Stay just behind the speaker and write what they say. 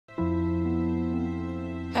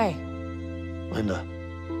Hey. Linda,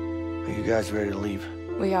 are you guys ready to leave?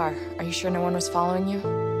 We are. Are you sure no one was following you?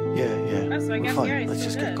 Yeah. Oh, so I We're guess fine. Gary's Let's still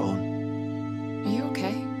just good. get going. Are you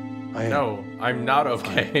okay? I am. No, I'm not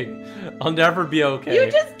okay. I'll never be okay. You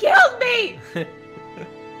just killed me!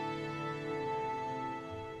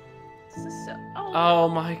 This is so... Oh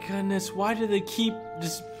my goodness, why do they keep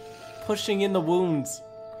just pushing in the wounds?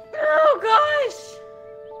 Oh gosh!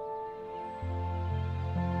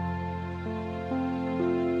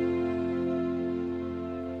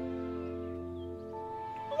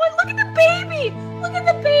 Oh, look at the baby! Look at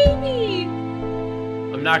the baby!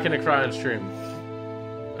 I'm not gonna cry on stream.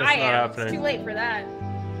 That's I not am. happening. It's too late for that.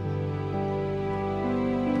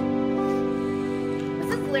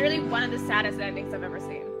 This is literally one of the saddest endings I've ever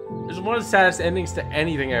seen. It's one of the saddest endings to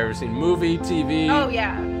anything I've ever seen. Movie, TV. Oh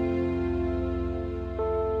yeah.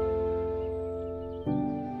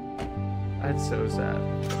 That's so sad.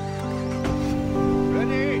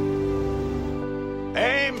 Ready?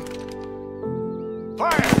 Aim!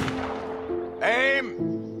 Fire! Aim!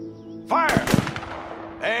 Fire!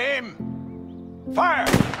 Aim! Fire!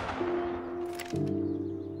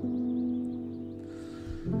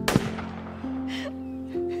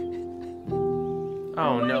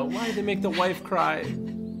 Oh no, why did they make the wife cry?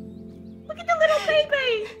 Look at the little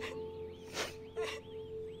baby!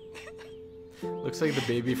 Looks like the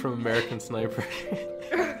baby from American Sniper.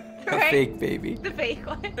 A Right? fake baby. The fake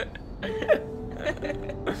one.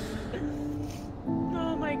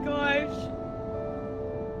 Oh my gosh.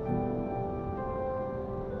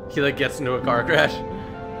 He like gets into a car crash.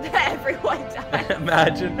 Everyone died.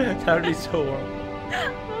 Imagine, that would be so horrible.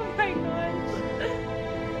 Oh my gosh.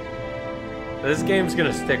 This game's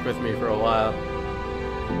gonna stick with me for a while.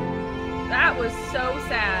 That was so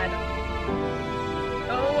sad.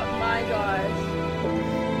 Oh my gosh.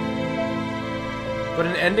 But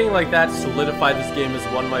an ending like that solidified this game as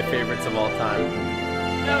one of my favorites of all time.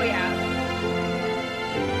 Oh yeah.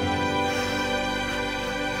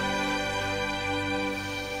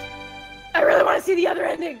 I really want to see the other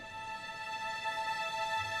ending.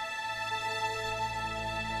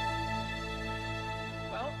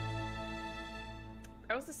 Well,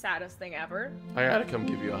 that was the saddest thing ever. I gotta come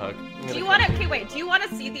give you a hug. Do you want to? Okay, wait. Do you want to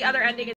see the other ending?